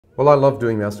Well, I love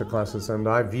doing master classes, and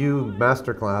I view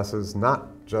master classes not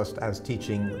just as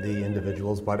teaching the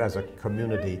individuals, but as a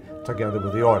community together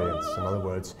with the audience. In other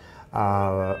words,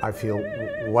 I feel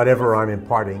whatever I'm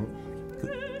imparting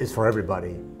is for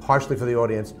everybody, partially for the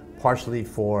audience, partially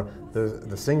for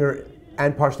the singer,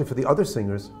 and partially for the other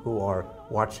singers who are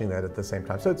watching that at the same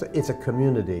time. So it's a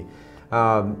community.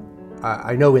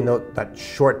 I know in that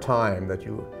short time that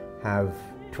you have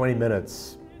 20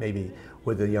 minutes maybe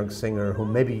with a young singer who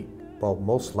maybe, well,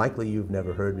 most likely you've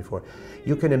never heard before,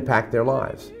 you can impact their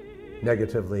lives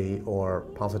negatively or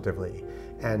positively.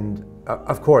 And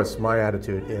of course, my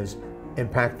attitude is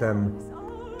impact them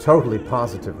totally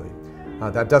positively.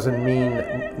 That doesn't mean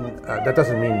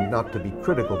not to be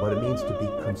critical, but it means to be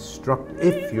constructive.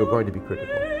 If you're going to be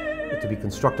critical, to be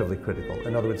constructively critical.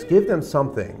 In other words, give them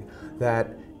something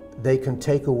that they can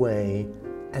take away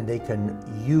and they can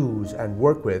use and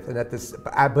work with, and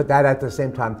but that at the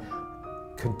same time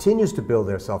continues to build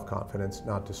their self-confidence,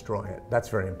 not destroy it. That's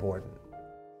very important.